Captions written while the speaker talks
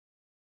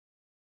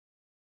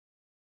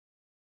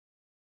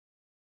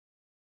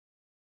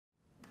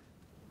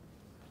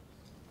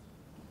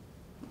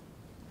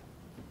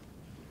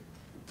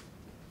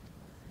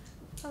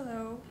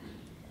Hello,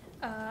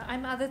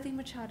 I'm Aditi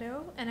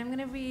Machado, and I'm going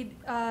to read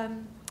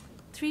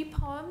three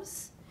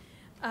poems.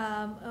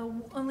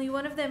 Only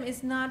one of them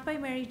is not by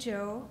Mary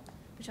Jo,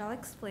 which I'll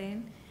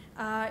explain.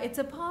 It's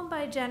a poem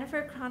by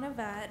Jennifer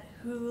Cronavat,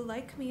 who,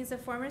 like me, is a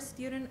former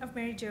student of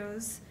Mary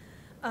Jo's.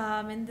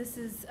 And this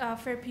is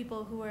for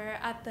people who were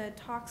at the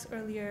talks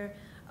earlier,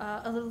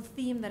 a little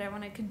theme that I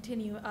want to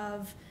continue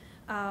of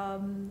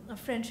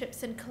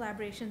friendships and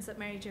collaborations that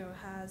Mary Jo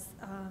has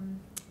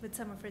with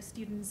some of her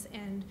students.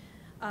 And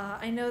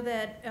I know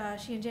that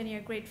she and Jenny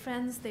are great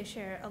friends. They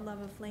share a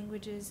love of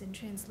languages and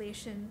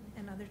translation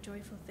and other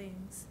joyful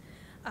things.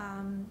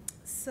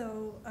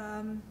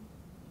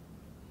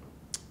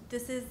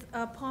 This is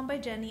a poem by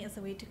Jenny as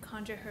a way to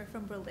conjure her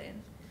from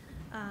Berlin.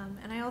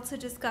 And I also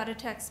just got a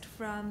text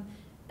from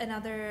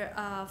another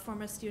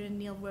former student,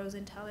 Neil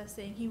Rosenthal,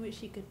 saying he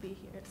wished he could be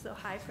here. So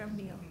hi from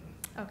Neil.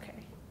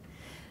 Okay.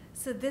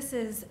 So this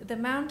is, the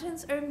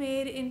mountains are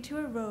made into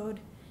a road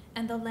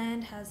and the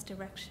land has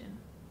direction.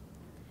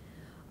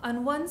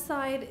 On one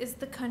side is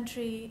the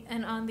country,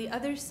 and on the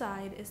other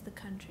side is the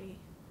country,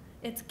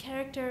 its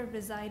character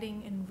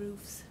residing in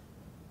roofs.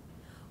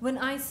 When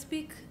I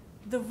speak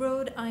the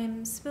road, I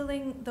am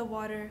spilling the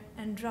water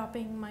and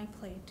dropping my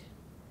plate.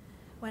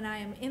 When I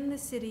am in the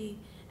city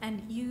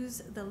and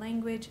use the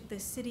language the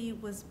city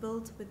was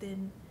built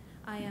within,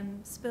 I am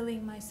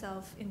spilling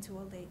myself into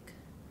a lake.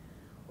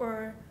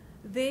 Or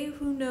they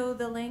who know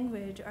the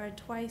language are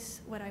twice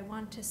what I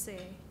want to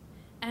say,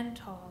 and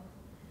tall,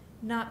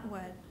 not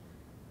wet.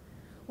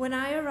 When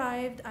I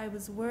arrived, I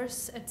was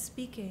worse at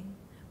speaking,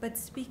 but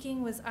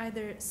speaking was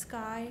either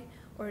sky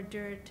or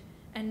dirt,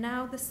 and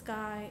now the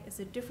sky is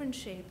a different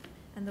shape,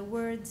 and the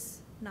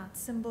words, not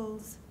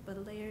symbols,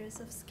 but layers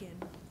of skin.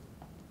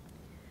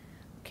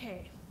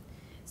 Okay,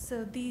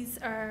 so these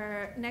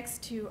are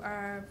next to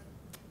our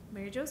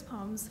Mary Jo's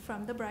poems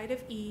from The Bride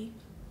of E.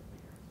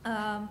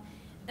 And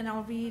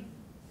I'll read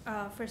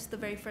first the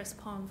very first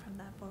poem from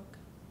that book.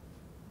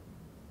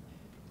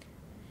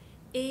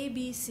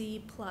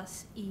 ABC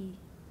plus E.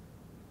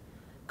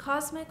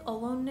 Cosmic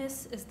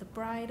aloneness is the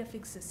bride of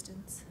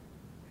existence.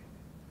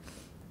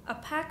 A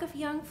pack of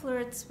young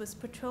flirts was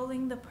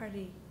patrolling the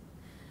party.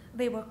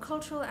 They were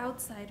cultural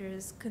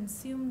outsiders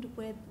consumed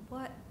with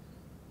what?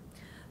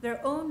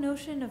 Their own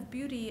notion of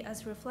beauty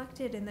as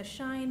reflected in the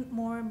shine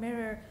more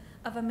mirror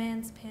of a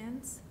man's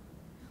pants?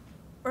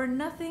 Or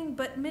nothing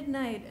but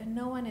midnight and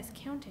no one is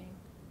counting?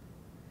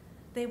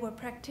 They were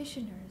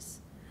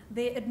practitioners.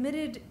 They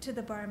admitted to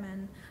the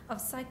barman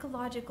of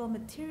psychological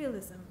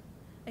materialism,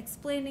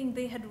 explaining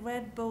they had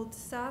read both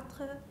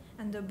Sartre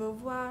and de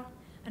Beauvoir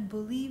and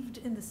believed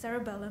in the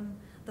cerebellum,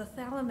 the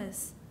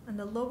thalamus, and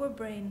the lower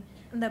brain,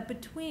 and that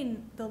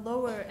between the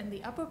lower and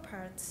the upper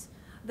parts,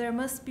 there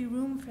must be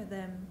room for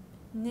them,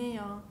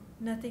 néant,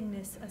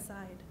 nothingness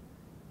aside.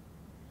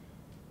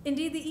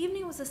 Indeed, the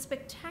evening was a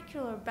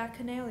spectacular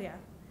bacchanalia,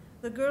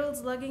 the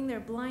girls lugging their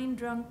blind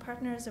drunk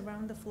partners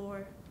around the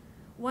floor,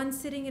 one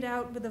sitting it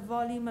out with a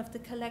volume of the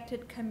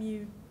collected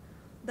Camus.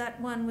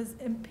 That one was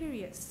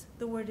imperious,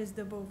 the word is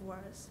de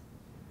Beauvoir's.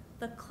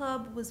 The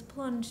club was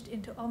plunged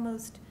into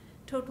almost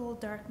total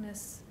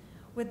darkness,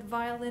 with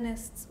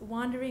violinists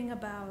wandering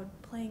about,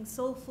 playing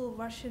soulful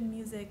Russian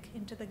music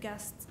into the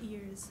guests'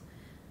 ears.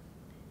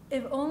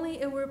 If only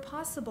it were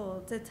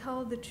possible to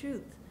tell the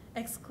truth,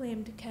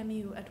 exclaimed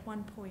Camus at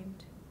one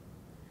point.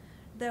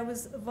 There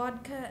was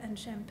vodka and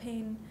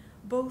champagne,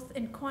 both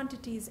in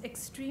quantities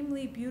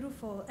extremely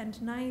beautiful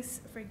and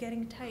nice for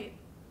getting tight,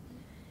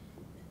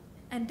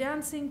 and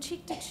dancing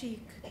cheek to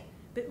cheek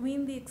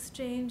between the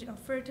exchange of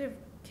furtive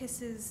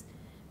kisses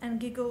and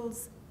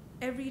giggles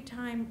every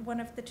time one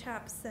of the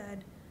chaps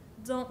said,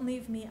 "Don't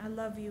leave me, I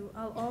love you,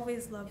 I'll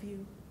always love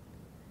you,"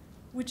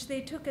 which they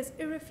took as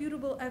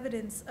irrefutable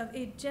evidence of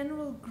a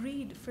general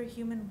greed for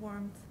human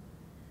warmth,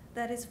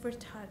 that is for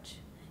touch,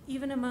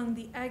 even among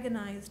the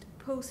agonized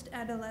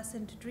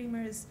post-adolescent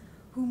dreamers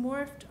who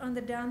morphed on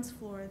the dance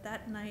floor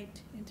that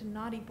night into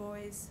naughty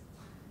boys,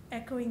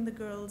 echoing the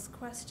girls'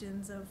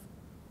 questions of,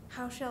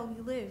 how shall we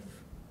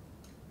live?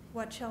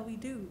 What shall we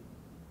do?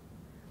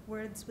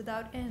 Words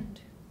without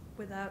end,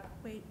 without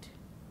weight.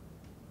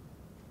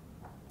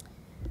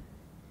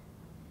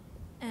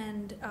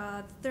 And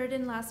the third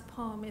and last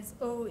poem is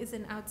O is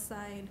an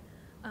Outside.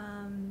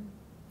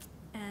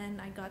 And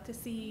I got to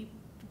see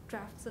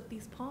drafts of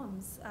these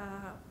poems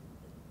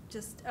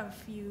just a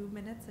few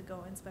minutes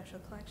ago in special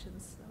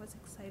collections. That was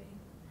exciting.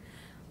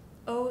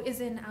 O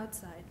is in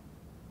Outside.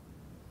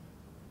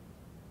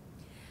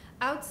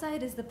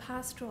 Outside is the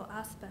pastoral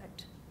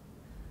aspect,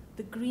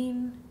 the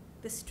green,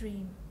 the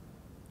stream.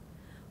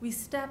 We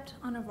stepped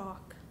on a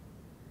rock,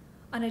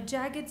 on a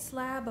jagged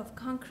slab of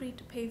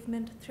concrete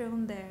pavement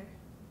thrown there.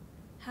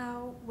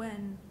 How,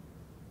 when?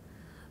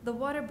 The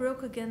water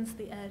broke against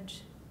the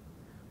edge.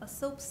 A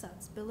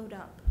soapsuds billowed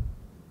up.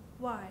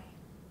 Why?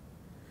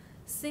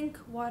 Sink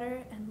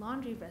water and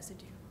laundry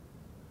residue.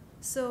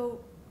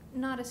 So,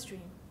 not a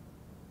stream,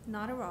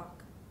 not a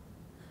rock.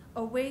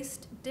 A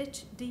waist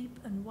ditch deep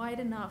and wide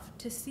enough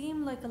to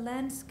seem like a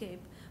landscape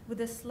with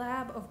a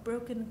slab of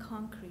broken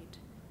concrete,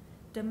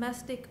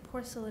 domestic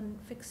porcelain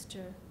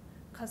fixture,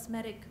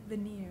 cosmetic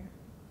veneer.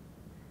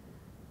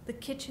 The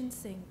kitchen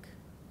sink,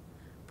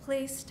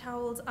 place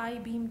towels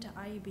I-beam to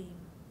I-beam,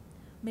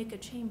 make a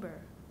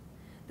chamber.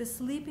 The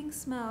sleeping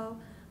smell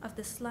of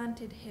the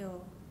slanted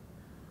hill,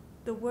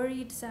 the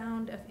worried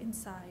sound of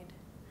inside,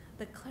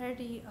 the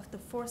clarity of the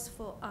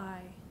forceful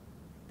eye,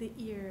 the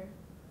ear,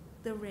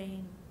 the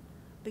rain,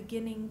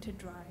 beginning to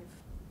drive.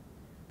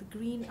 The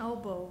green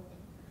elbow,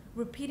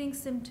 repeating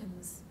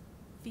symptoms,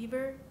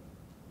 fever,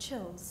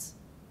 chills,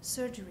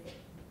 surgery.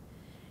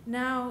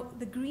 Now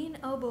the green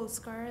elbow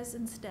scars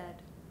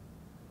instead.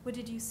 What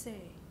did you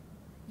say?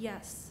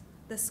 Yes,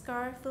 the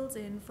scar fills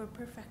in for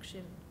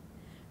perfection,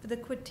 for the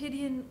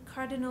quotidian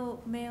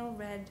cardinal male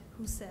read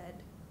who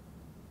said,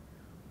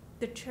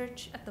 the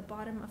church at the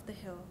bottom of the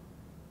hill,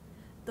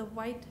 the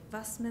white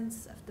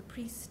vestments of the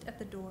priest at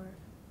the door,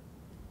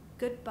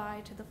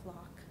 goodbye to the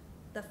flock,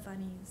 the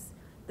funnies,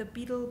 the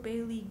Beetle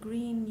Bailey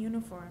green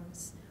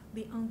uniforms,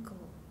 the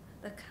uncle,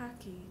 the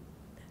khaki,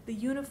 the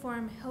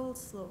uniform hill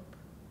slope,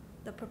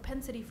 the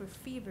propensity for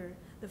fever,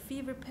 the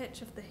fever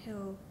pitch of the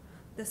hill,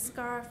 the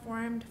scar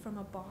formed from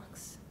a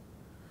box.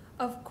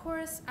 Of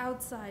course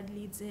outside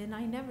leads in,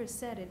 I never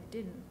said it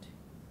didn't.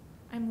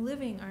 I'm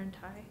living, aren't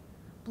I?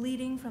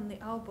 Bleeding from the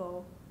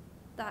elbow,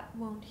 that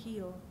won't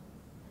heal.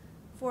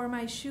 For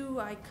my shoe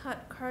I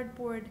cut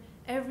cardboard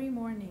every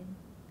morning,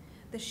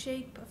 the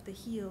shape of the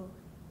heel.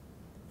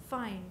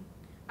 Fine,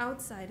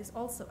 outside is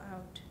also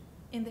out,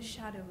 in the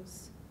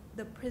shadows,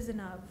 the prison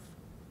of,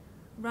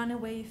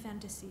 runaway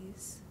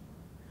fantasies.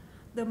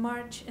 The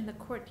march in the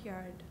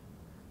courtyard,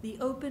 the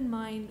open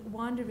mind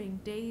wandering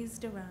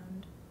dazed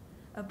around,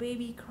 a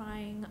baby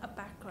crying a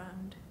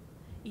background,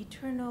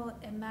 eternal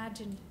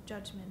imagined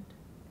judgment,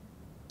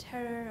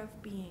 terror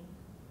of being,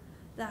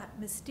 that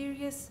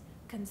mysterious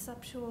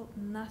conceptual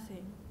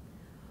nothing.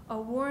 A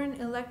worn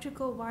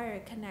electrical wire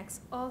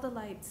connects all the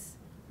lights.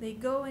 They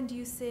go and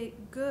you say,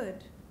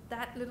 good,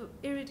 that little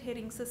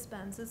irritating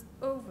suspense is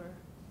over.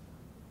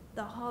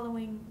 The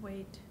hollowing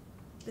weight,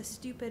 the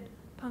stupid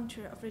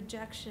puncture of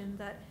rejection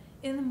that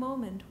in the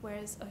moment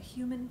wears a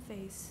human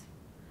face.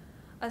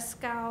 A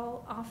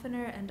scowl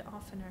oftener and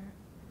oftener.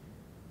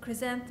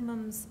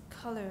 Chrysanthemum's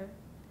color,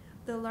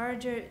 the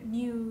larger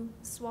new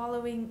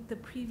swallowing the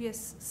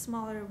previous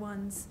smaller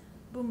ones.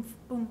 Boomf,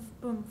 boomf,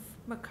 boomf,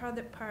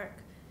 MacArthur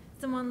Park.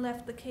 Someone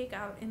left the cake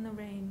out in the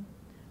rain.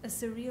 A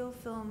surreal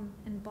film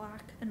in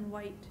black and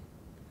white.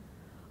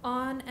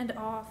 On and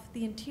off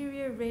the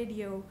interior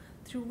radio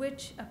through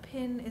which a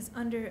pin is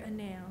under a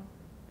nail.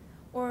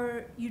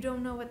 Or you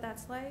don't know what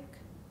that's like?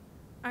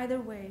 Either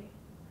way,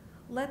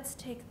 let's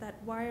take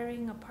that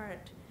wiring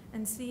apart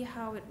and see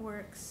how it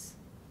works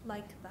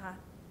like that,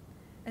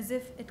 as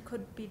if it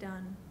could be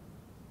done.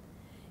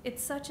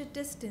 It's such a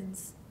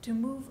distance to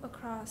move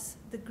across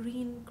the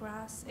green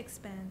grass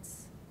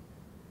expanse.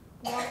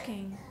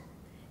 Walking,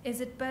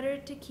 is it better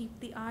to keep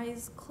the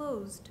eyes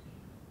closed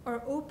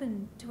or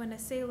open to an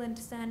assailant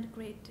sand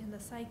grate in the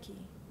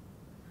psyche?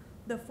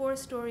 The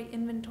 4-story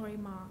inventory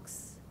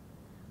mocks.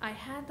 I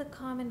had the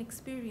common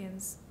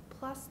experience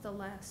plus the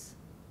less.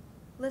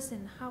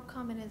 Listen, how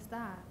common is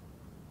that?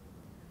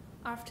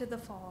 After the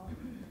fall,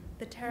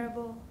 the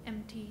terrible,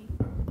 empty.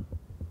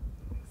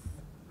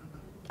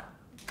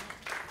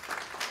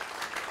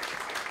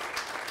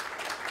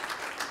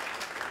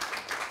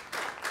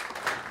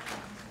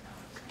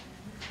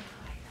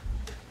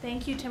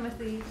 Thank you,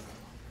 Timothy.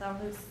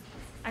 That was,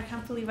 I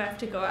can't believe I have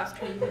to go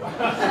after you.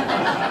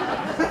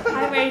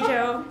 Hi, Mary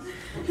Jo.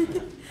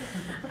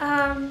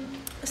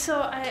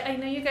 So I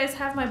know you guys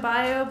have my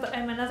bio, but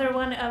I'm another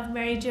one of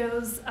Mary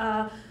Jo's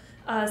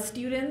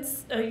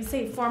students. You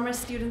say former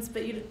students,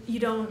 but you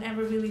don't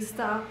ever really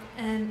stop.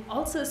 And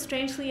also,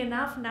 strangely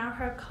enough, now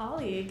her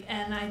colleague.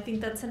 And I think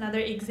that's another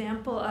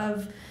example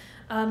of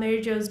Mary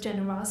Jo's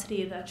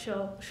generosity, that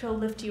she'll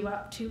lift you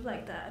up too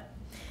like that.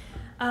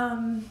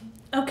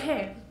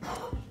 Okay,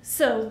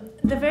 so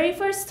the very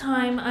first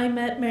time I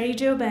met Mary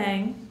Jo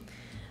Bang,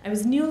 I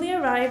was newly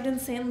arrived in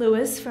St.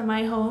 Louis from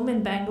my home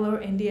in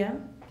Bangalore, India.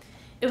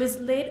 It was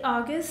late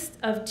August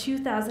of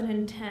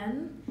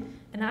 2010,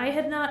 and I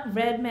had not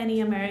read many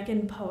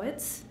American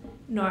poets,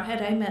 nor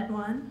had I met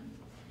one.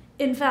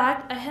 In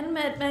fact, I hadn't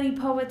met many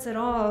poets at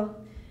all,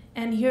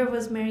 and here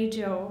was Mary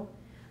Jo,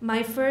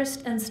 my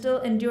first and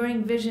still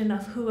enduring vision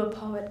of who a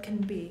poet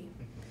can be.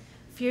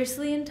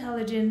 Fiercely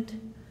intelligent,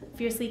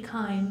 fiercely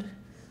kind,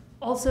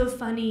 also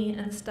funny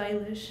and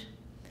stylish.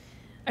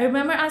 I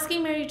remember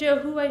asking Mary Jo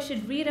who I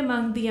should read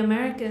among the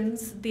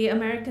Americans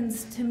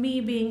to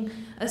me being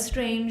a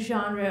strange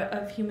genre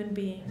of human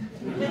being.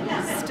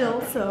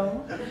 Still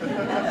so.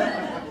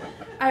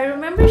 I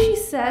remember she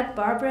said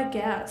Barbara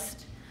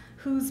Guest,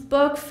 whose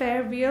book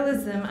Fair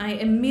Realism I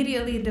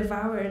immediately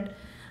devoured.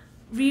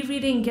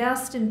 Rereading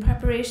Guest in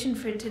preparation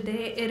for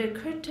today, it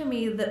occurred to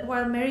me that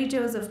while Mary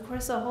Jo is of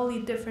course a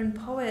wholly different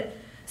poet,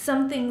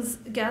 some things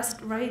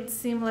Guest writes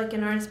seem like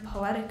an ars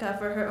poetica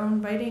for her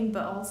own writing,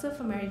 but also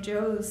for Mary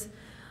Jo's.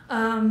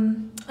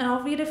 And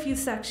I'll read a few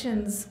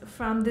sections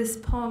from this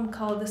poem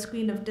called The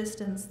Screen of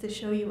Distance to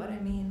show you what I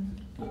mean.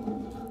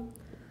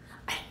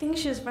 I think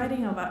she's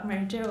writing about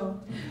Mary Jo.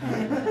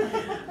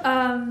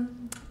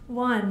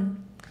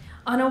 1.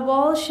 On a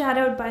wall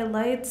shadowed by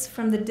lights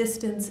from the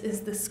distance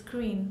is the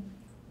screen.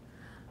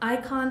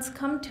 Icons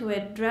come to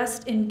it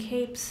dressed in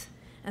capes,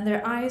 and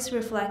their eyes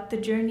reflect the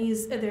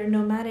journeys their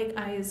nomadic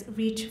eyes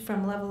reach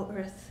from level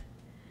earth.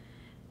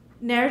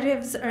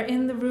 Narratives are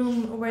in the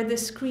room where the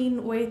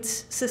screen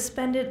waits,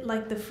 suspended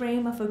like the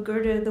frame of a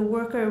girder the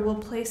worker will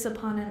place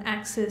upon an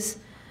axis,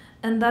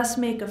 and thus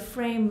make a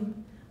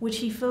frame which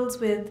he fills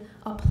with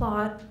a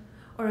plot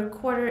or a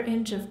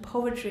quarter-inch of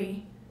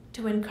poetry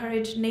to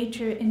encourage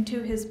nature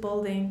into his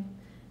building,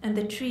 and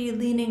the tree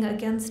leaning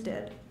against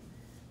it,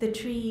 the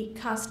tree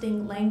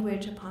casting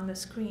language upon the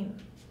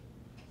screen.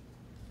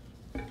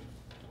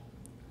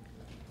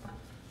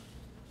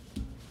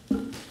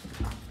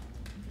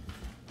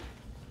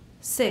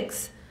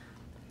 Six,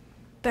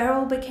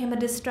 Beryl became a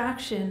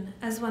distraction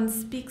as one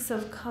speaks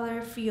of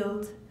color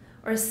field,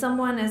 or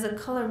someone as a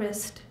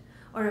colorist,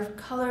 or of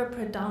color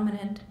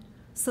predominant,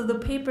 so the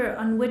paper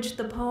on which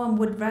the poem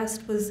would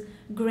rest was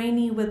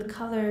grainy with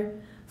color,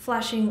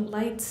 flashing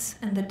lights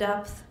and the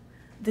depth,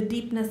 the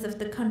deepness of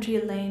the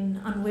country lane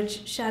on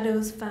which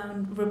shadows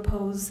found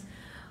repose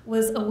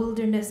was a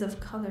wilderness of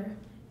color.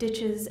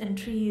 Ditches and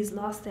trees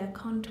lost their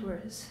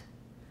contours.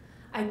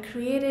 I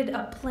created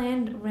a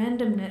planned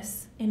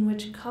randomness in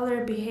which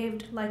color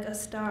behaved like a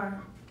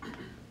star.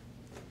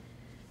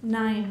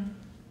 9.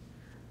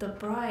 The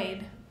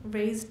bride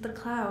raised the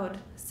cloud,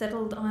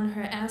 settled on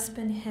her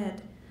aspen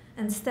head,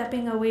 and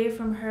stepping away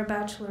from her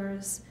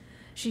bachelors,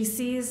 she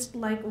seized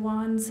like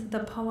wands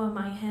the poem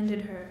I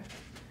handed her.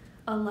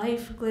 A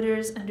life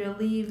glitters under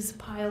leaves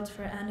piled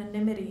for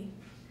anonymity.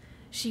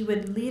 She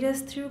would lead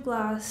us through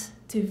glass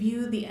to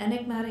view the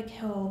enigmatic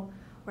hill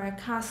where a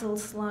castle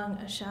slung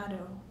a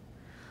shadow.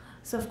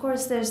 So of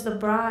course there's the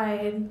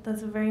bride,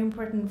 that's a very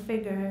important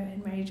figure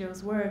in Mary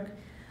Jo's work,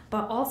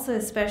 but also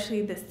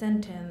especially the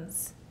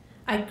sentence.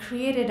 I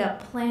created a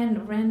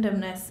planned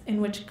randomness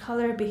in which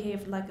color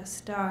behaved like a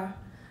star.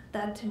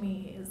 That to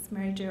me is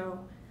Mary Jo.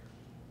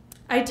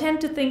 I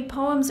tend to think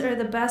poems are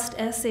the best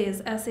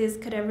essays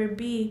could ever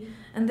be,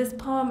 and this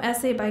poem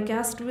essay by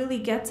Guest really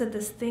gets at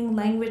this thing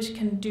language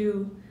can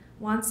do,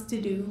 wants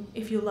to do,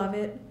 if you love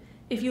it,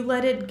 if you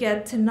let it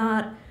get to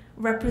not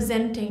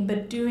representing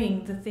but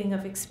doing the thing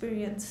of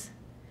experience.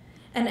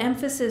 An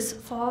emphasis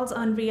falls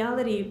on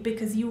reality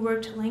because you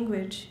worked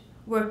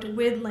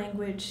with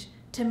language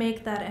to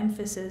make that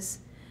emphasis,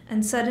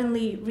 and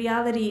suddenly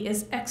reality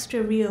is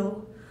extra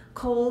real,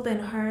 cold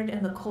and hard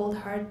in the cold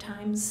hard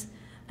times,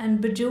 and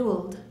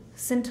bejeweled,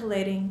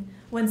 scintillating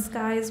when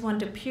skies want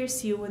to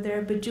pierce you with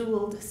their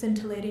bejeweled,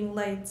 scintillating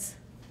lights.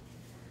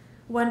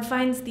 One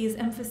finds these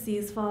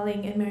emphases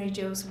falling in Mary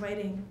Jo's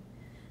writing,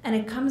 and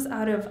it comes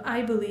out of,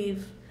 I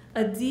believe,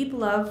 a deep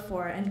love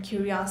for and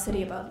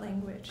curiosity about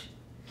language.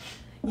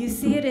 You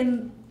see it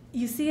in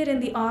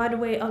the odd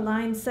way a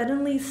line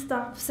suddenly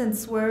stops and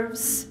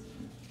swerves,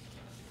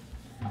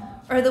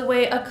 or the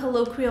way a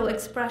colloquial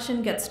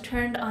expression gets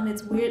turned on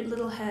its weird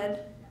little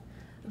head,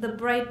 the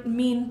bright,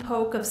 mean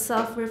poke of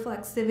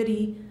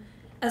self-reflexivity,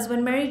 as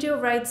when Mary Jo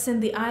writes in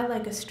The Eye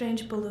Like a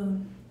Strange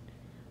Balloon.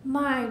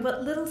 "My,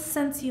 what little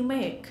sense you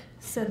make,"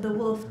 said the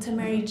wolf to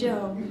Mary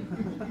Jo.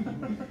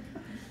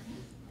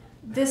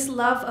 This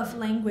love of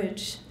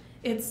language,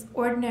 its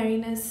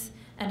ordinariness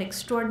and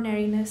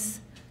extraordinariness,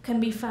 can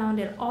be found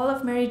in all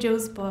of Mary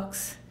Jo's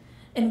books,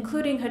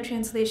 including her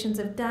translations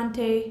of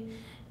Dante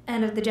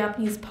and of the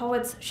Japanese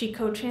poets she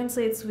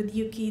co-translates with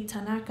Yuki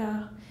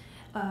Tanaka,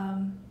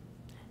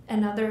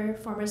 another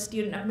former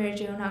student of Mary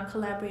Jo, now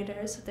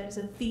collaborator. So there's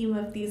a theme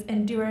of these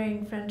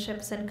enduring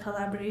friendships and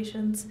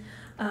collaborations.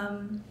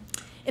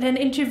 In an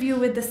interview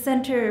with the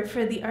Center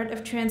for the Art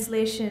of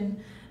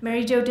Translation,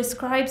 Mary Jo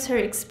describes her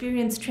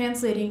experience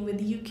translating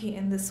with Yuki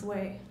in this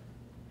way.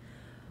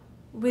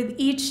 With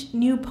each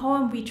new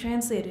poem we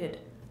translated,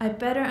 I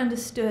better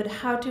understood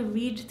how to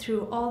read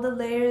through all the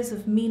layers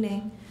of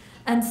meaning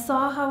and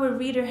saw how a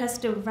reader has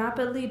to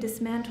rapidly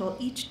dismantle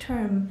each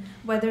term,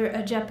 whether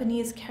a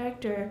Japanese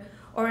character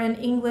or an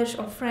English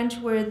or French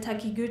word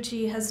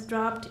Takiguchi has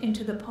dropped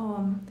into the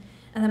poem,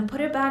 and then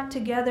put it back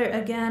together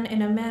again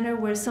in a manner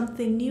where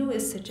something new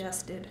is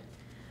suggested.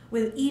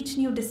 With each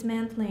new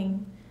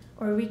dismantling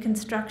or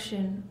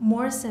reconstruction,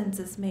 more sense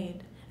is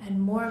made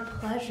and more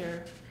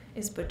pleasure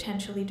is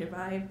potentially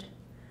derived.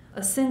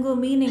 A single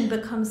meaning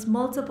becomes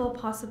multiple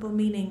possible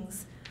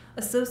meanings.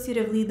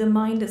 Associatively, the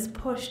mind is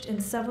pushed in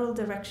several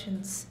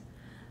directions.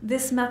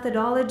 This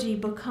methodology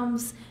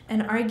becomes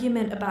an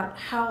argument about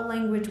how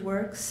language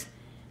works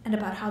and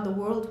about how the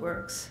world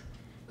works.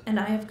 And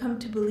I have come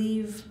to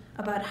believe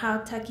about how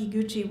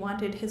Takiguchi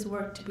wanted his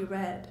work to be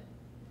read.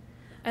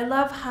 I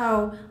love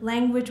how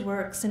language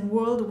works and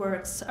world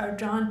works are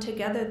drawn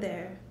together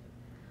there.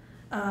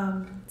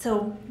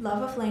 So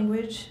love of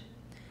language,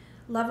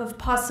 love of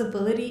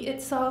possibility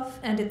itself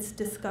and its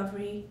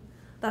discovery.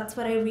 That's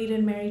what I read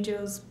in Mary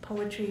Jo's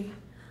poetry.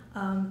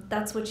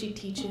 That's what she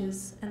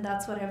teaches, and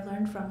that's what I've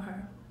learned from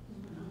her.